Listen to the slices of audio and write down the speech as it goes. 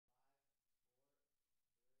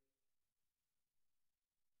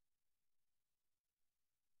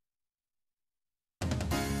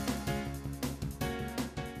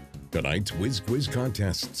Tonight's Whiz Quiz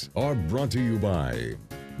contests are brought to you by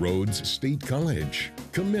Rhodes State College,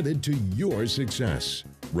 committed to your success.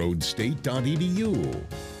 RhodesState.edu.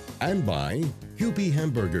 And by Huppy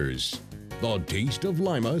Hamburgers, the taste of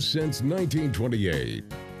Lima since 1928.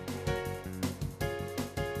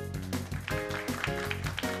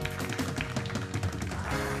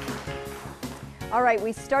 All right,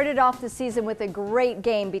 we started off the season with a great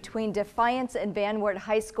game between Defiance and Van Wert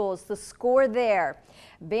High Schools. The score there,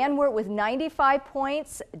 Van Wert with 95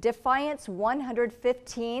 points, Defiance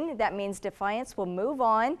 115. That means Defiance will move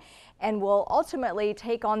on and will ultimately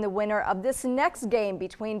take on the winner of this next game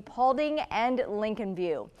between Paulding and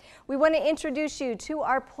Lincolnview. We want to introduce you to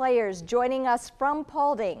our players joining us from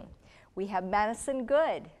Paulding. We have Madison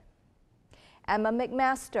Good, Emma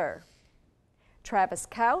McMaster, Travis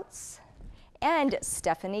Couts, and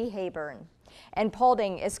Stephanie Hayburn. And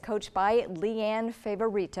Paulding is coached by Leanne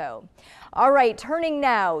Favorito. All right, turning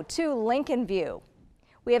now to Lincolnview.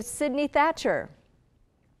 We have Sydney Thatcher,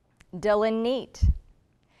 Dylan Neat,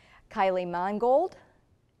 Kylie Mangold,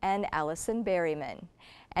 and Allison Berryman.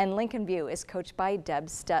 And Lincolnview is coached by Deb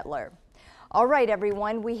Stetler. All right,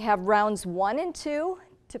 everyone, we have rounds 1 and 2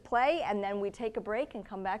 to play, and then we take a break and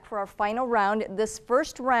come back for our final round. This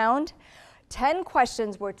first round, 10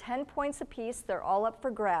 questions were 10 points apiece. They're all up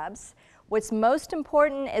for grabs. What's most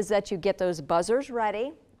important is that you get those buzzers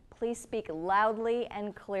ready. Please speak loudly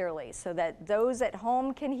and clearly so that those at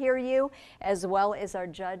home can hear you, as well as our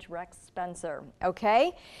judge, Rex Spencer.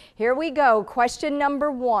 Okay, here we go. Question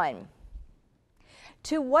number 1.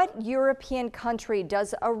 To what European country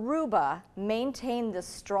does Aruba maintain the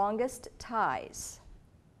strongest ties?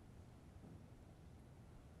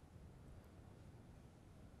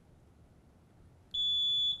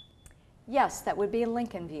 Yes, that would be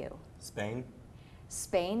Lincolnview. Spain.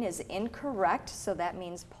 Spain is incorrect, so that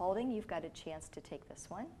means Paulding, you've got a chance to take this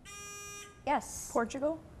one. Yes.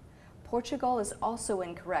 Portugal. Portugal is also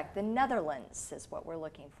incorrect. The Netherlands is what we're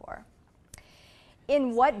looking for.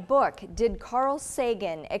 In what book did Carl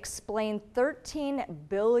Sagan explain 13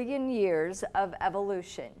 billion years of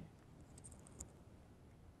evolution?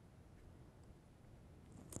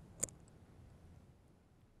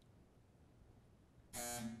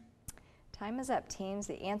 Time is up, teams.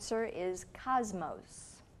 The answer is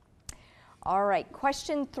Cosmos. All right,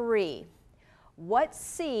 question 3. What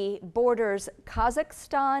sea borders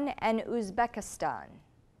Kazakhstan and Uzbekistan?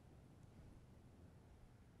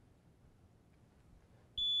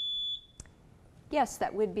 Yes,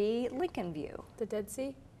 that would be Lincolnview. The Dead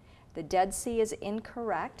Sea. The Dead Sea is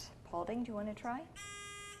incorrect. Paulding, do you want to try?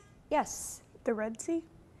 Yes. The Red Sea.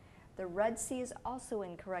 The Red Sea is also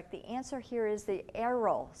incorrect. The answer here is the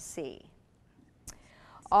Aral Sea.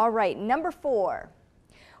 All right, number 4.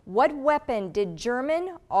 What weapon did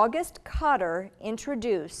German August Cotter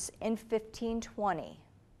introduce in 1520?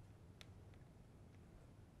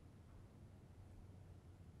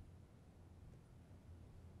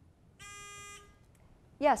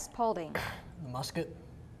 Yes, Paulding. The musket.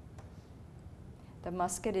 The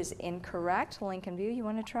musket is incorrect. Lincolnview, you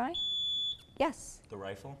want to try? Yes. The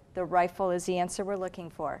rifle. The rifle is the answer we're looking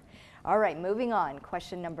for. All right, moving on.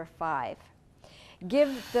 Question number 5.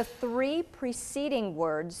 Give the 3 preceding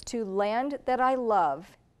words to Land That I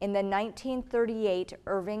Love in the 1938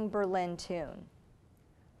 Irving Berlin tune.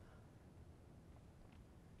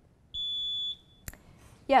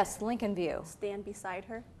 Yes, Lincolnview. Stand Beside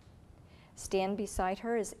Her. Stand Beside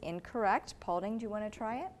Her is incorrect. Paulding, do you want to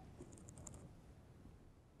try it?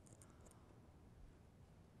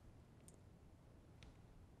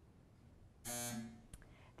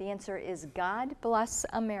 The answer is God Bless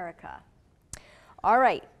America. All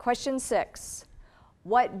right, question 6.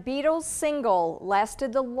 What Beatles single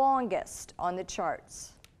lasted the longest on the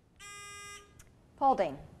charts?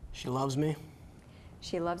 Paulding. She Loves Me.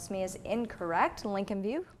 She Loves Me is incorrect.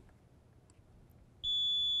 Lincolnview.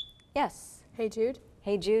 Yes. Hey Jude.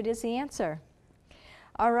 Hey Jude is the answer.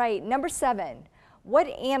 All right, number 7. What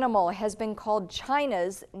animal has been called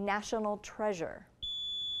China's national treasure?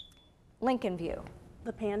 Lincolnview.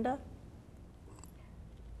 The panda.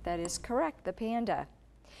 That is correct, the panda.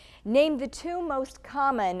 Name the 2 most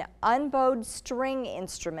common unbowed string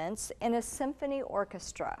instruments in a symphony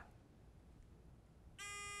orchestra.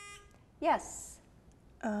 Yes.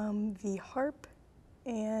 The harp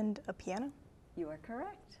and a piano. You are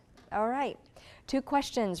correct. All right. 2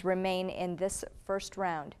 questions remain in this first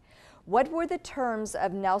round. What were the terms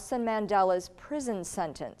of Nelson Mandela's prison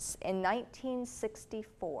sentence in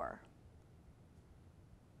 1964?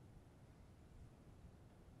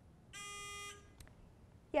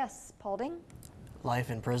 Yes, Paulding? Life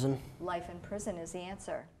in prison. Life in prison is the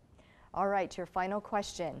answer. All right, your final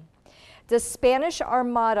question. The Spanish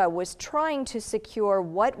Armada was trying to secure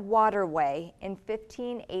what waterway in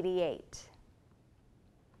 1588?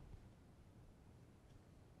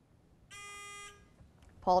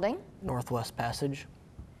 Paulding? Northwest Passage.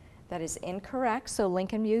 That is incorrect, so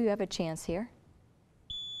Lincolnview, you have a chance here.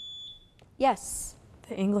 Yes.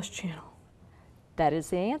 The English Channel. That is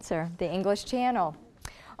the answer, the English Channel.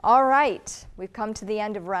 All right, we've come to the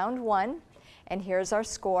end of round 1, and here's our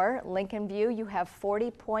score. Lincolnview, you have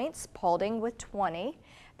 40 points, Paulding with 20.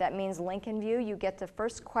 That means Lincolnview, you get the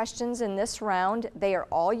first questions in this round. They are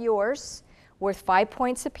all yours, worth 5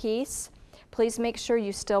 points apiece. Please make sure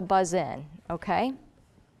you still buzz in, okay?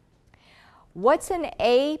 What's an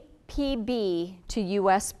APB to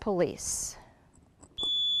U.S. Police?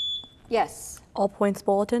 Yes. All Points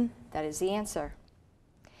Bulletin. That is the answer.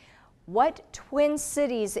 What twin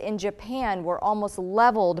cities in Japan were almost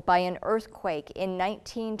leveled by an earthquake in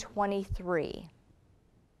 1923?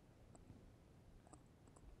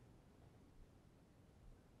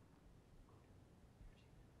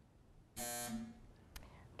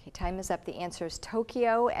 Okay, time is up. The answer is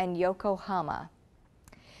Tokyo and Yokohama.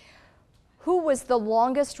 Who was the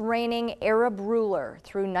longest reigning Arab ruler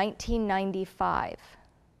through 1995?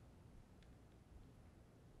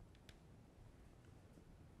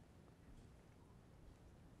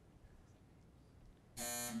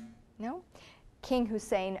 No? King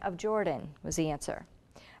Hussein of Jordan was the answer.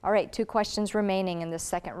 All right, 2 questions remaining in the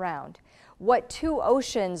second round. What 2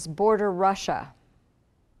 oceans border Russia?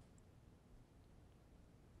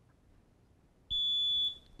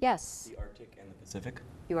 Yes. The Arctic and the Pacific.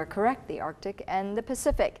 You are correct, the Arctic and the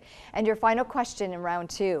Pacific. And your final question in round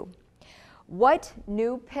 2. What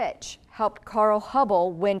new pitch helped Carl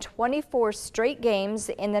Hubble win 24 straight games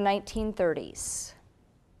in the 1930s?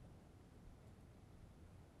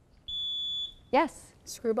 Yes.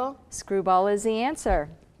 Screwball. Screwball is the answer.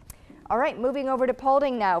 All right, moving over to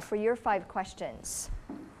Paulding now for your 5 questions.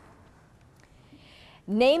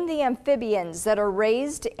 Name the amphibians that are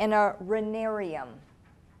raised in a rhinarium.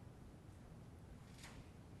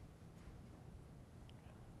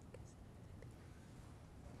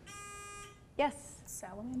 Yes.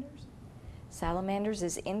 Salamanders. Salamanders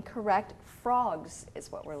is incorrect. Frogs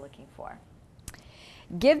is what we're looking for.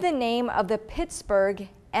 Give the name of the Pittsburgh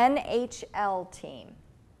NHL team.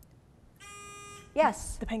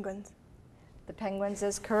 Yes. The Penguins. The Penguins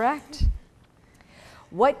is correct.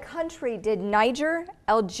 What country did Niger,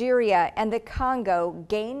 Algeria, and the Congo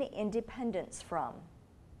gain independence from?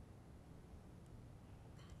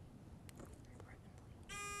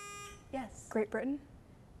 Yes. Great Britain.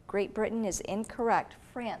 Great Britain is incorrect.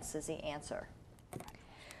 France is the answer.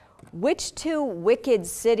 Which 2 wicked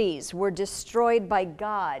cities were destroyed by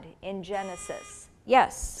God in Genesis?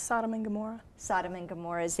 Yes. Sodom and Gomorrah. Sodom and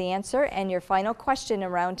Gomorrah is the answer. And your final question in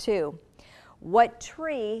round 2. What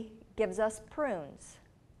tree gives us prunes?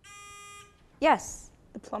 Yes.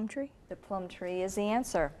 The plum tree. The plum tree is the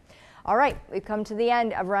answer. All right, we've come to the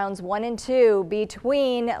end of rounds 1 and 2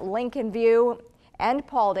 between Lincolnview and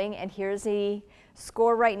Paulding. And here's the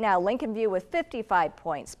score right now. Lincolnview with 55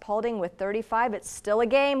 points, Paulding with 35. It's still a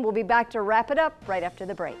game. We'll be back to wrap it up right after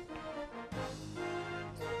the break.